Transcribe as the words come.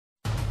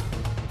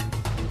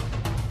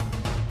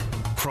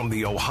From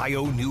the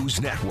Ohio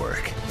News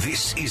Network,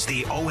 this is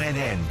the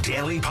ONN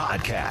Daily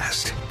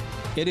Podcast.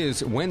 It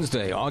is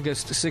Wednesday,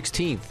 August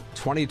 16th,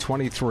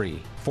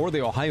 2023. For the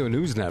Ohio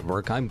News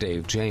Network, I'm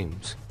Dave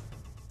James.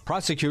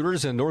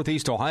 Prosecutors in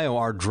Northeast Ohio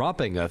are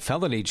dropping a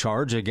felony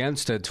charge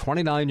against a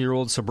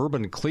 29-year-old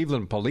suburban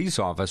Cleveland police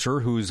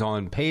officer who's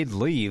on paid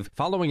leave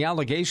following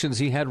allegations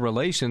he had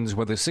relations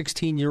with a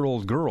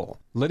 16-year-old girl.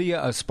 Lydia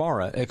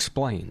Aspara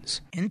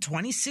explains. In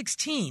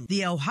 2016,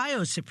 the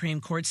Ohio Supreme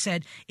Court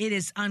said it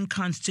is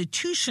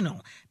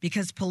unconstitutional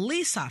because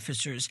police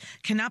officers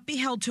cannot be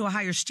held to a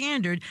higher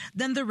standard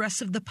than the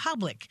rest of the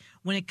public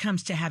when it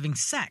comes to having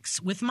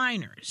sex with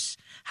minors.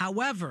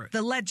 However,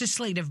 the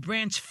legislative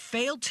branch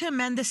failed to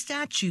amend the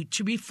statute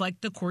to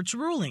reflect the court's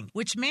ruling,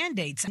 which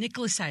mandates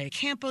Nicholas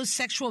Iacampo's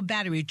sexual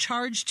battery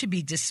charge to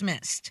be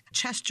dismissed.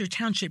 Chester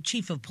Township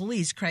Chief of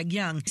Police Craig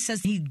Young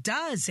says he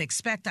does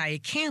expect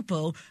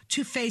Iacampo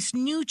to face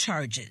new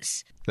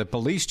charges. The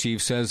police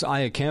chief says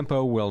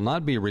Iacampo will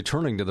not be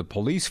returning to the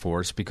police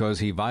force because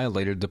he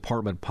violated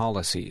department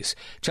policies.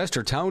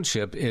 Chester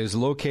Township is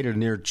located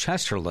near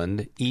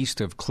Chesterland,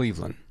 east of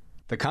Cleveland.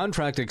 The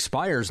contract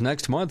expires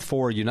next month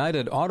for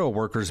United Auto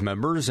Workers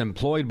members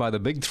employed by the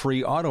big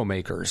three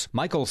automakers.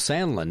 Michael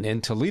Sandlin in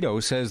Toledo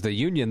says the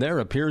union there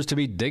appears to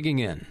be digging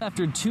in.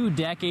 After 2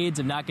 decades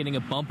of not getting a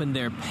bump in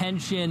their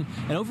pension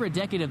and over a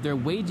decade of their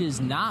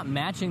wages not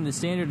matching the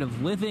standard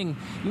of living,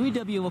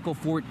 UEW Local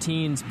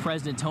 14's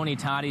President Tony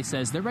Toddy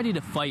says they're ready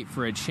to fight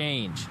for a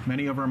change.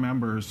 Many of our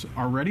members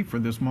are ready for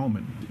this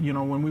moment. You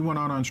know, when we went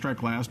out on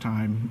strike last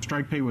time,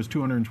 strike pay was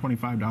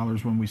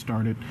 $225 when we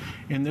started,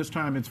 and this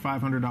time it's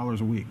 $500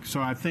 a week. So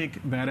I think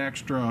that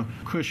extra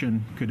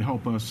cushion could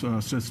help us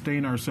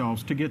sustain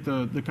ourselves to get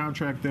the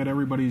contract that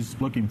everybody's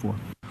looking for.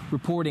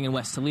 Reporting in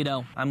West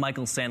Toledo, I'm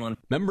Michael Sandlin.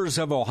 Members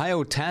of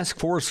Ohio Task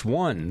Force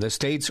 1, the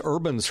state's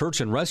urban search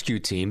and rescue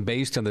team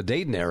based in the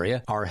Dayton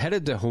area, are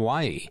headed to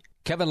Hawaii.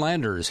 Kevin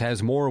Landers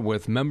has more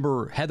with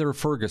member Heather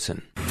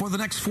Ferguson. For the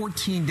next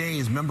 14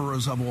 days,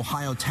 members of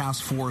Ohio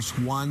Task Force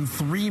 1,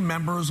 3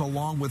 members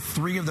along with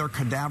 3 of their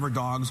cadaver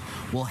dogs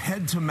will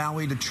head to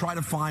Maui to try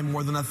to find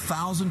more than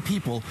 1,000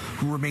 people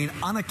who remain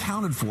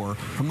unaccounted for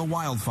from the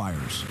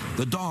wildfires.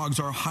 The dogs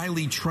are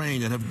highly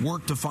trained and have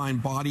worked to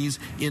find bodies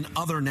in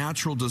other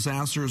natural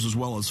disasters as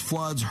well as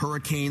floods,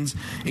 hurricanes,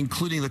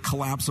 including the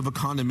collapse of a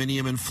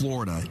condominium in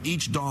Florida.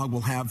 Each dog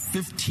will have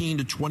 15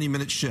 to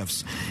 20-minute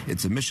shifts.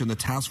 It's a mission the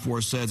task force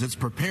says it's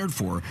prepared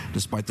for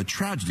despite the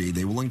tragedy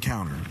they will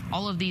encounter.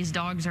 All of these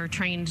dogs are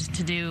trained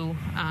to do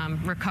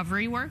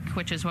recovery work,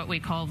 which is what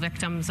we call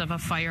victims of a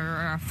fire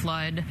or a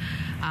flood.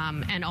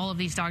 And all of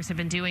these dogs have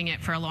been doing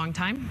it for a long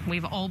time.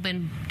 We've all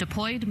been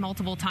deployed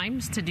multiple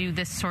times to do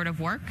this sort of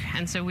work.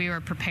 And so we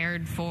were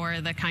prepared for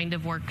the kind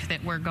of work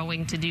that we're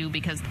going to do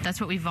because that's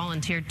what we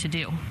volunteered to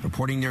do.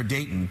 Reporting near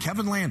Dayton,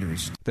 Kevin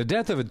Landers. The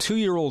death of a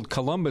 2-year-old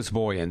Columbus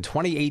boy in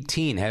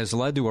 2018 has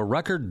led to a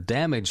record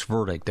damage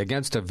verdict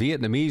against a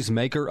Vietnamese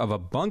maker of a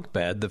bunk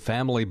bed the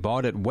family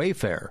bought at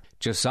Wayfair.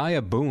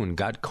 Josiah Boone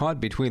got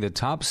caught between the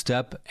top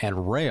step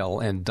and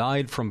rail and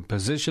died from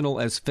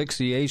positional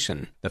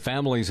asphyxiation. The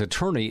family's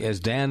attorney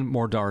is Dan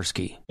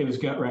Mordarski. It was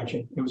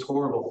gut-wrenching. It was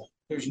horrible.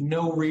 There's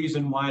no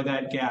reason why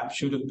that gap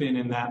should have been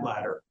in that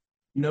ladder.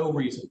 No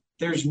reason.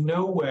 There's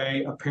no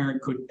way a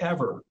parent could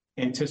ever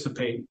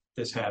anticipate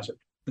this hazard.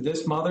 For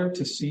this mother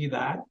to see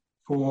that,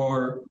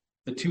 for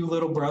the 2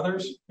 little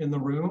brothers in the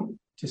room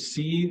to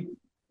see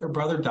their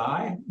brother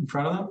die in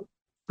front of them,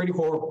 pretty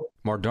horrible.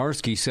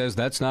 Mordarski says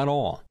that's not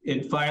all.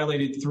 It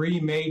violated 3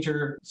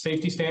 major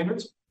safety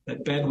standards.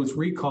 That bed was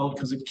recalled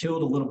because it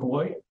killed a little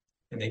boy,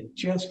 and they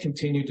just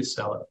continued to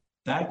sell it.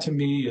 That, to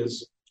me,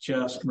 is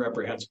just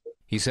reprehensible.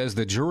 He says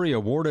the jury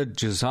awarded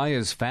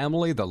Josiah's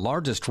family the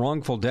largest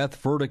wrongful death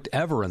verdict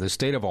ever in the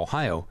state of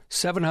Ohio,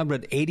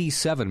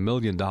 $787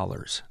 million.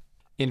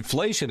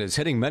 Inflation is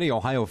hitting many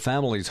Ohio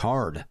families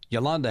hard.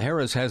 Yolanda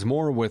Harris has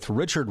more with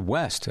Richard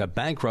West, a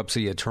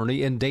bankruptcy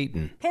attorney in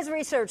Dayton. His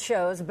research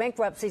shows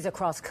bankruptcies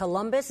across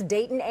Columbus,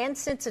 Dayton, and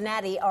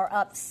Cincinnati are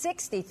up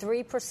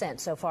 63%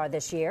 so far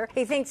this year.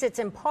 He thinks it's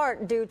in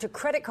part due to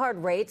credit card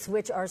rates,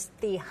 which are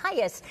the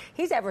highest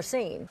he's ever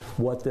seen.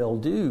 What they'll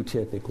do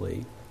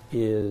typically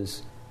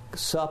is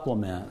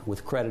supplement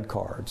with credit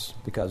cards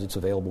because it's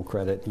available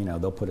credit. You know,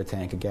 they'll put a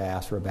tank of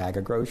gas or a bag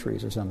of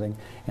groceries or something,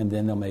 and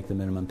then they'll make the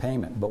minimum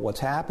payment. But what's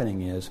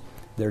happening is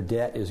their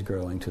debt is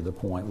growing to the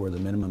point where the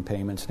minimum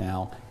payments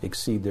now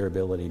exceed their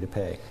ability to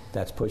pay.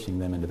 That's pushing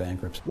them into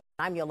bankruptcy.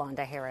 I'm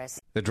Yolanda Harris.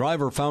 The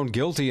driver found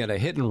guilty in a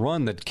hit and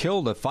run that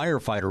killed a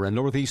firefighter in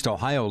Northeast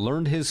Ohio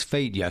learned his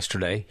fate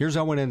yesterday. Here's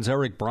ONN's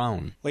Eric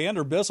Brown.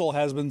 Leander Bissell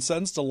has been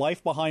sentenced to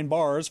life behind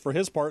bars for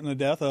his part in the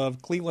death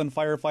of Cleveland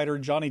firefighter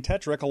Johnny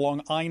Tetrick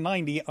along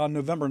I-90 on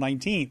November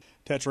 19th.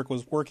 Tetrick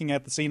was working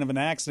at the scene of an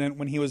accident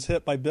when he was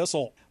hit by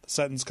Bissell. The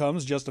sentence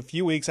comes just a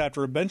few weeks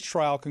after a bench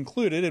trial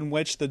concluded in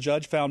which the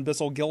judge found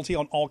Bissell guilty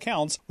on all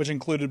counts, which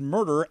included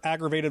murder,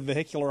 aggravated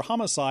vehicular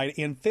homicide,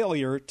 and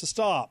failure to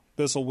stop.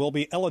 Bissell will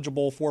be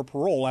eligible for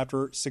parole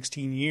after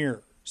 16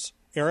 years.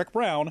 Eric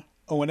Brown,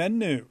 ONN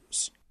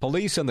News.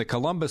 Police in the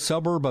Columbus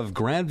suburb of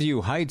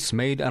Grandview Heights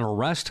made an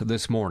arrest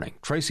this morning.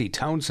 Tracy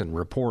Townsend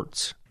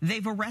reports.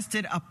 They've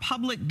arrested a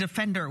public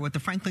defender with the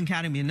Franklin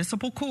County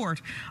Municipal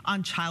Court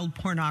on child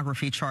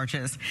pornography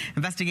charges.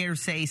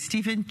 Investigators say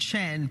Stephen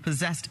Chen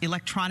possessed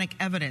electronic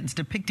evidence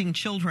depicting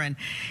children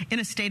in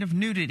a state of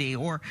nudity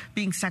or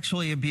being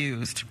sexually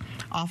abused.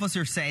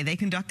 Officers say they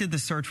conducted the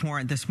search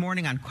warrant this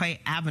morning on Quay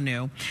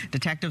Avenue.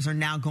 Detectives are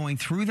now going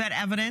through that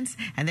evidence,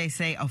 and they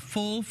say a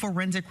full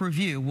forensic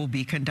review will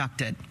be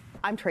conducted.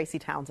 I'm Tracy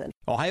Townsend.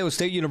 Ohio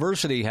State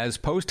University has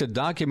posted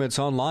documents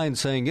online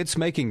saying it's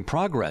making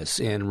progress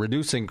in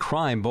reducing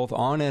crime both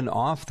on and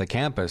off the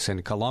campus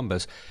in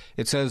Columbus.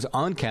 It says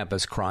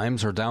on-campus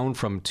crimes are down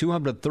from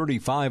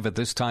 235 at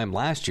this time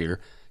last year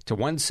to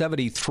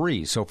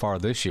 173 so far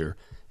this year,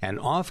 and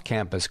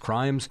off-campus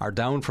crimes are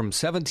down from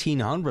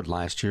 1,700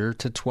 last year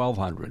to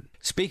 1,200.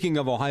 Speaking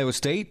of Ohio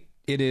State,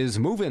 it is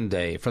move-in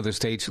day for the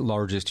state's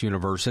largest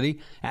university.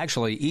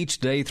 Actually, each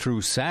day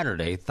through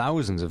Saturday,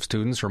 thousands of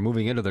students are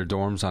moving into their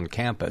dorms on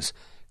campus.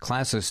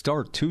 Classes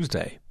start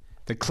Tuesday.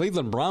 The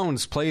Cleveland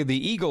Browns play the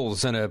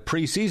Eagles in a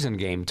preseason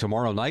game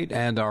tomorrow night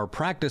and are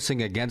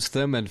practicing against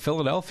them in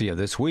Philadelphia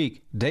this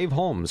week. Dave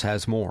Holmes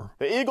has more.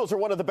 The Eagles are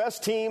one of the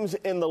best teams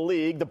in the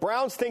league. The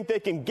Browns think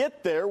they can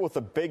get there with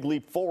a big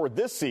leap forward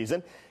this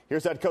season.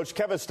 Here's head coach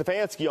Kevin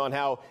Stefanski on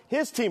how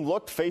his team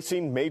looked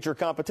facing major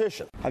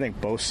competition. I think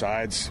both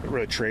sides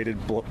really traded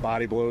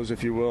body blows,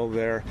 if you will,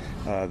 there.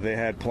 They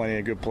had plenty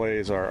of good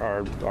plays.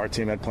 Our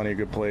team had plenty of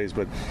good plays,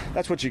 but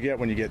that's what you get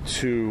when you get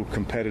two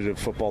competitive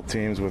football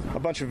teams with a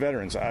bunch of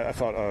veterans. I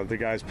thought the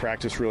guys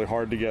practiced really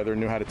hard together,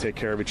 knew how to take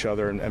care of each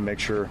other and make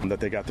sure that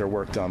they got their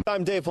work done.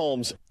 I'm Dave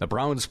Holmes. The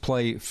Browns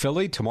play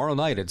Philly tomorrow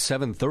night at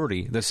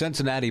 7:30. The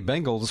Cincinnati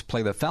Bengals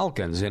play the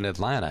Falcons in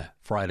Atlanta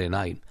Friday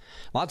night.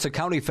 Lots of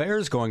county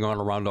fairs going on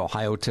around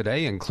Ohio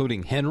today,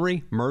 including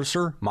Henry,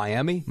 Mercer,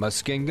 Miami,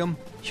 Muskingum,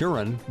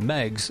 Huron,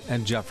 Meigs,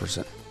 and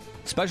Jefferson.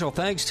 Special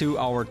thanks to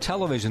our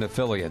television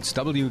affiliates,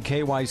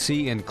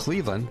 WKYC in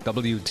Cleveland,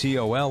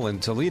 WTOL in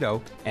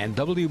Toledo, and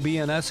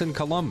WBNS in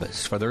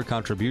Columbus for their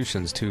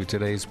contributions to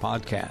today's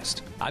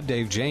podcast. I'm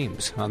Dave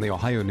James on the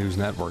Ohio News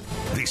Network.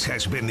 This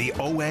has been the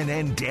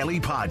ONN Daily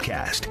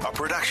Podcast, a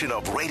production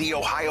of Radio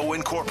Ohio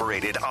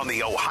Incorporated on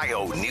the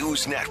Ohio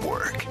News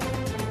Network.